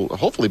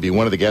hopefully be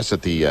one of the guests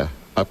at the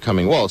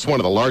upcoming. Well, it's one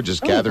of the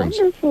largest gatherings.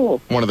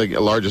 Wonderful. One of the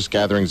largest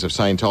gatherings of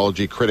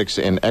Scientology critics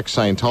and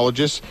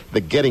ex-Scientologists.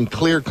 The Getting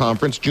Clear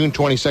Conference, June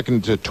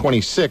 22nd to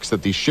 26th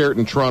at the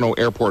Sheraton Toronto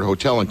Airport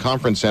Hotel and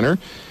Conference Center.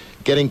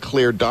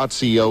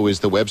 GettingClear.co is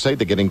the website.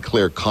 The Getting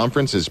Clear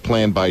Conference is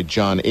planned by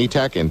John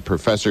Atack and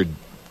Professor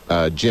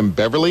Jim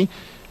Beverly.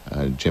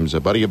 Jim's a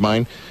buddy of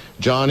mine.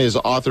 John is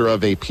author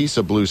of A Piece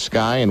of Blue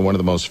Sky and one of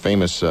the most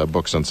famous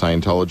books on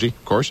Scientology,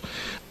 of course.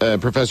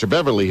 Professor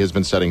Beverly has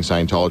been studying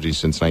Scientology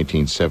since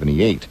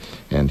 1978,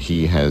 and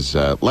he has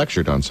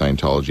lectured on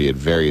Scientology at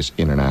various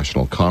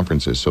international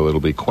conferences, so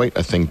it'll be quite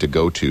a thing to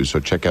go to. So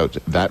check out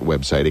that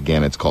website.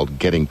 Again, it's called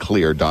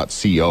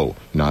gettingclear.co,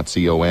 not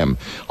C-O-M.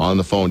 On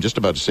the phone, just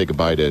about to say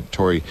goodbye to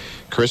Tory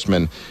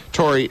Christman.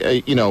 Tory,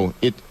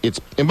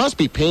 it must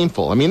be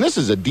painful. I mean, this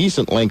is a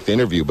decent length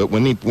interview, but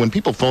when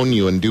people phone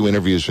you and do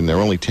interviews and they're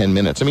only 10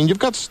 minutes, I mean,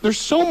 there's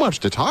so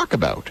much to talk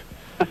about.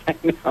 I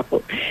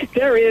know.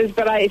 There is,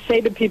 but I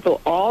say to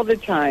people all the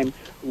time,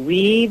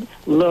 read,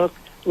 look,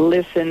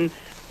 listen,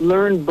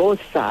 learn both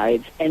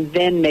sides, and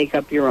then make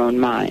up your own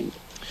mind.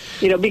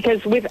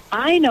 Because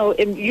I know,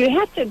 and you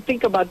have to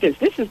think about this.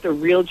 This is the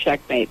real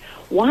checkmate.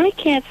 Why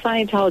can't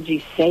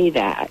Scientology say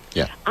that?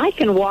 Yeah. I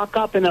can walk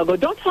up and they'll go,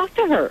 don't talk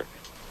to her.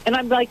 And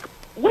I'm like,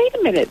 wait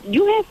a minute,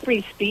 you have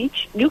free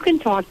speech. You can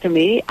talk to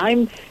me.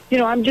 I'm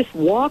just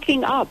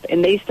walking up,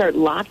 and they start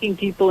locking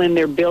people in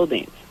their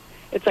buildings.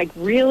 It's like,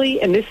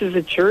 really? And this is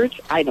a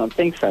church? I don't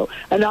think so.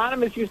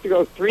 Anonymous used to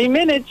go 3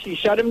 minutes. She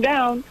shut him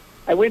down.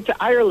 I went to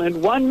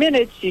Ireland. 1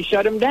 minute. She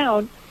shut him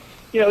down.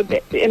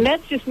 And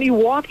that's just me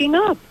walking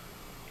up.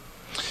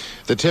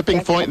 The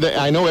tipping point,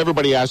 I know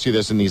everybody asks you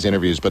this in these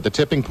interviews, but the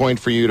tipping point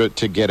for you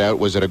to get out,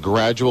 was it a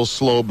gradual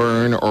slow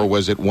burn, or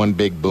was it one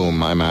big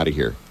boom, I'm out of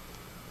here?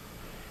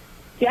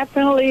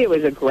 Definitely, it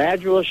was a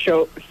gradual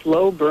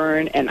slow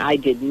burn, and I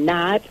did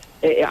not.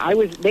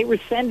 They were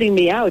sending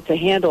me out to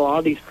handle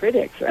all these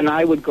critics, and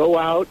I would go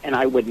out, and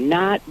I would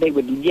not. They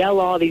would yell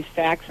all these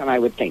facts, and I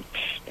would think,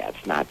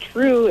 that's not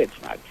true, it's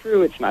not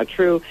true, it's not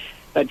true.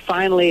 But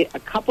finally, a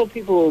couple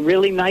people were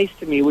really nice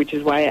to me, which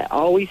is why I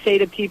always say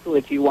to people,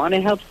 if you want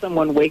to help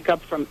someone wake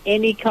up from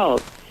any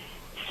cult,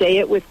 say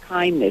it with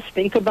kindness.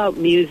 Think about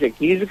music.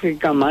 Music can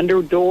come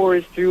under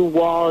doors, through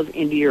walls,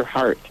 into your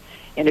heart.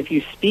 And if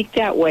you speak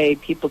that way,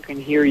 people can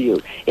hear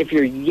you. If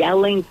you're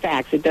yelling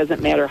facts, it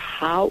doesn't matter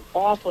how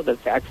awful the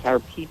facts are,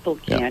 people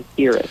can't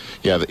hear it.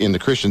 Yeah, in the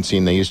Christian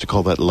scene, they used to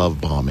call that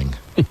love bombing.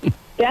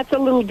 That's a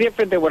little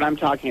different than what I'm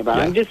talking about.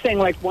 Yeah. I'm just saying,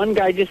 like, one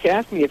guy just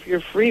asked me, if you're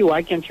free,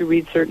 why can't you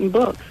read certain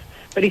books?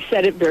 But he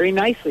said it very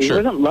nicely. Sure.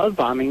 He wasn't love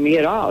bombing me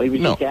at all. He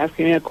was just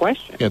asking me a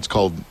question. Yeah, it's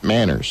called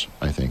manners,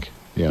 I think.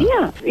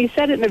 Yeah, he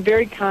said it in a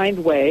very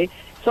kind way.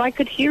 So I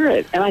could hear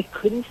it, and I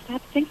couldn't stop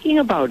thinking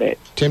about it.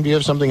 Tim, do you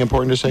have something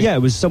important to say? Yeah,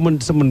 it was someone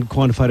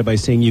quantified it by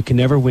saying you can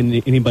never win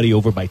anybody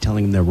over by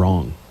telling them they're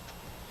wrong.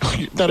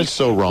 That is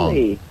so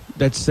wrong.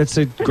 That's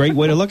a great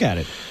way to look at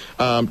it.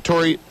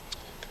 Tory,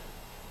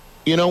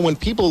 when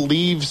people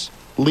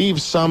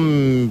leave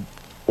some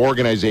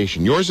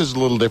organization, yours is a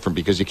little different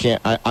because you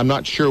can't. I'm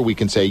not sure we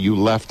can say you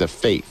left a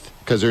faith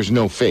because there's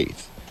no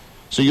faith.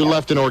 So you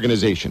left an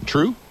organization,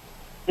 true?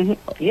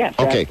 Mm-hmm. Yes,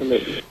 okay.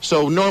 Absolutely.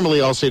 So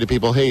normally I'll say to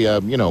people, hey,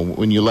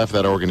 when you left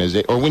that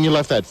organization or when you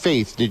left that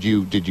faith, did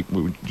you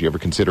ever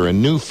consider a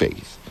new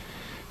faith?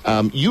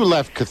 You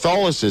left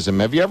Catholicism.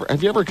 Have you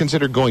ever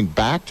considered going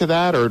back to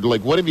that, or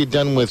like what have you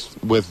done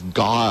with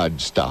God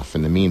stuff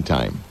in the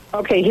meantime?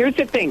 Okay, here's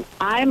the thing.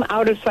 I'm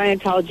out of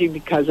Scientology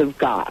because of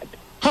God.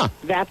 Huh.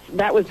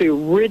 That was the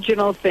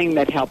original thing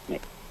that helped me,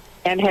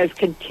 and has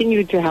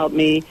continued to help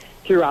me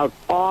throughout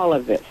all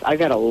of this. I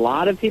got a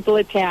lot of people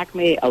attack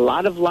me, a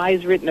lot of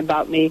lies written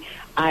about me.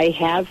 I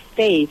have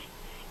faith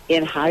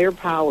in higher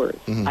powers.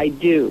 Mm-hmm. I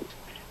do.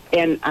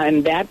 And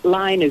that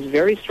line is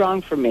very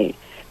strong for me.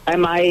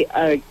 Am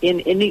I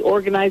in the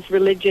organized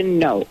religion?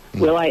 No.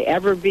 Mm-hmm. Will I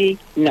ever be?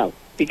 No,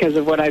 because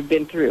of what I've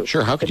been through.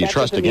 Sure, how could you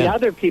trust again?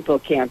 Other people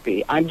can't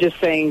be. I'm just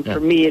saying,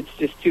 for me, it's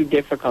just too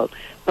difficult.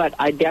 But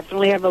I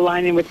definitely have a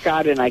line in with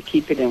God, and I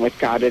keep it in with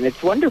God, and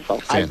it's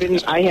wonderful. I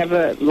have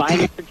a line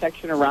of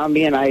protection around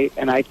me, and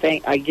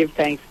I give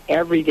thanks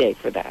every day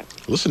for that.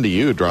 Listen to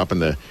you dropping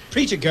the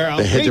preach it, girl.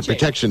 The hedge of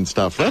protection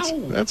stuff.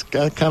 That's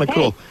kind of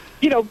cool.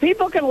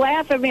 People can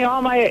laugh at me.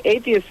 All my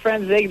atheist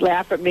friends, they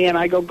laugh at me, and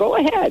I go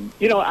ahead.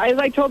 As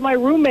I told my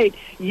roommate,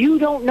 you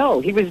don't know.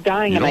 He was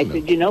dying, and I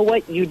said, you know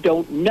what? You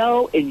don't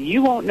know, and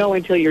you won't know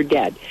until you're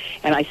dead.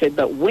 And I said,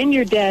 but when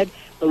you're dead,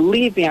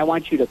 believe me, I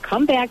want you to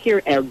come back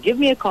here and give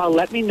me a call.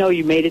 Let me know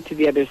you made it to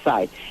the other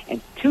side.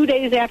 And 2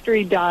 days after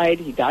he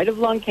died of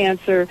lung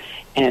cancer,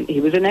 and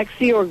he was an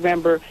ex-Sea Org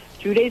member.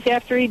 2 days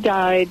after he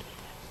died,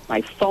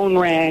 my phone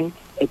rang.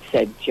 It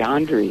said,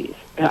 John Dries.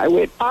 And I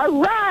went,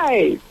 all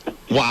right.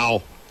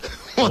 Wow.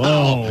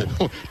 Whoa.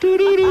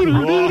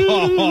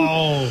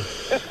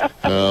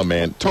 Oh,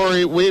 man.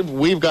 Tory,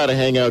 we've got to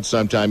hang out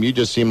sometime. You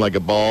just seem like a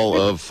ball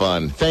of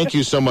fun. Thank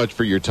you so much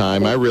for your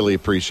time. I really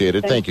appreciate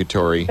it. Thank you,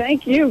 Tory.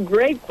 Thank you.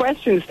 Great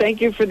questions. Thank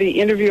you for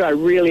the interview. I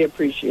really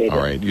appreciate it. All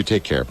right. You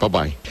take care.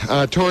 Bye-bye.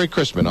 Tory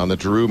Christman on the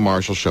Drew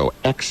Marshall Show.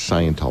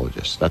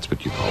 Ex-Scientologist. That's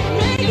what you call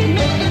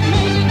it.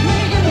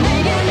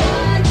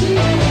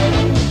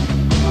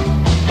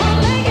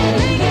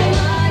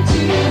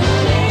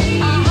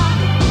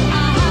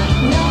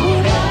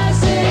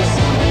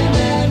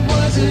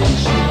 True.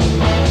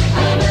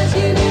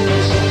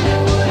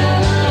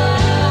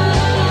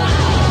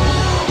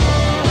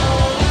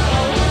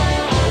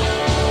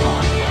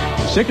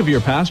 Sick of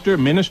your pastor,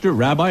 minister,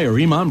 rabbi, or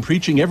imam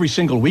preaching every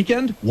single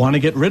weekend? Want to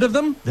get rid of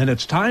them? Then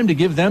it's time to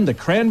give them the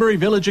Cranberry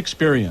Village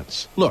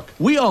experience. Look,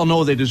 we all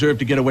know they deserve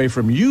to get away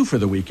from you for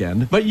the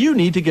weekend, but you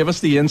need to give us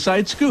the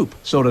inside scoop.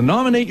 So to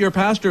nominate your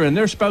pastor and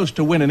their spouse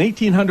to win an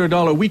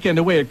 $1,800 weekend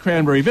away at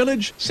Cranberry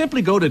Village,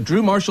 simply go to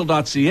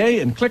drewmarshall.ca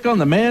and click on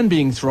the man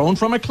being thrown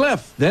from a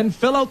cliff. Then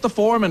fill out the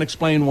form and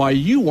explain why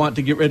you want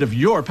to get rid of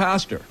your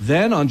pastor.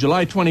 Then on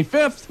July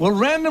 25th, we'll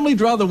randomly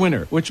draw the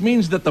winner, which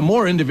means that the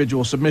more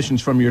individual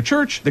submissions from your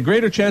church, the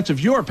greater chance of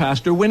your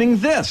pastor winning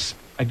this.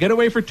 A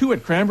getaway for two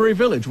at Cranberry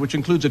Village, which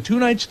includes a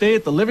 2-night stay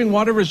at the Living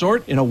Water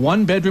Resort in a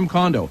 1-bedroom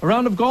condo, a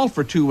round of golf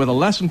for two with a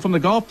lesson from the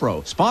golf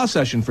pro, spa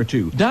session for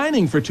two,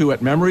 dining for two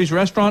at Memories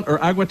Restaurant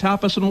or Agua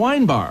Tapas and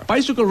Wine Bar,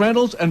 bicycle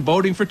rentals, and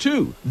boating for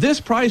two. This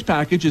prize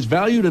package is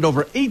valued at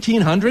over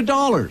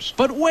 $1,800.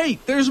 But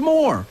wait, there's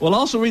more. We'll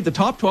also read the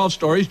top 12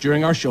 stories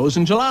during our shows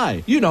in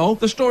July. You know,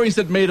 the stories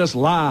that made us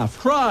laugh,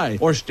 cry,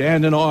 or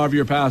stand in awe of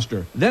your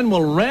pastor. Then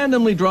we'll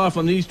randomly draw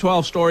from these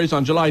 12 stories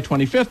on July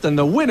 25th, and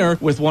the winner,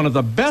 with one of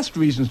the best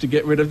reasons to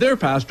get rid of their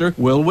pastor,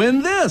 will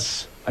win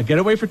this. A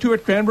getaway for two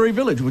at Cranberry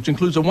Village, which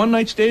includes a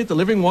 1-night stay at the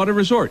Living Water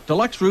Resort,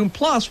 deluxe room,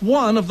 plus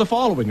one of the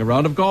following: a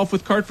round of golf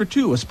with cart for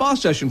two, a spa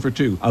session for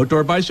two,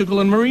 outdoor bicycle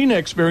and marina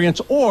experience,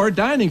 or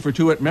dining for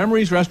two at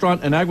Memories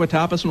Restaurant and Agua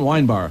Tapas and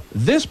Wine Bar.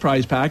 This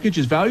prize package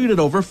is valued at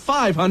over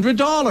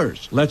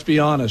 $500. Let's be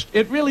honest,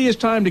 it really is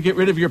time to get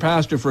rid of your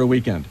pastor for a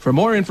weekend. For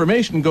more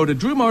information, go to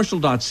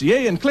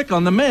drewmarshall.ca and click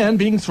on the man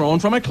being thrown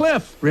from a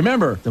cliff.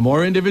 Remember, the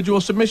more individual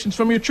submissions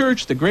from your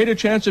church, the greater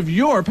chance of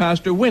your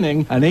pastor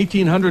winning an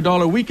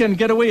 $1,800 weekend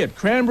getaway at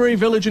Cranberry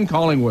Village in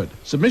Collingwood.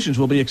 Submissions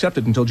will be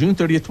accepted until June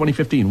 30th,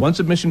 2015. One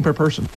submission per person.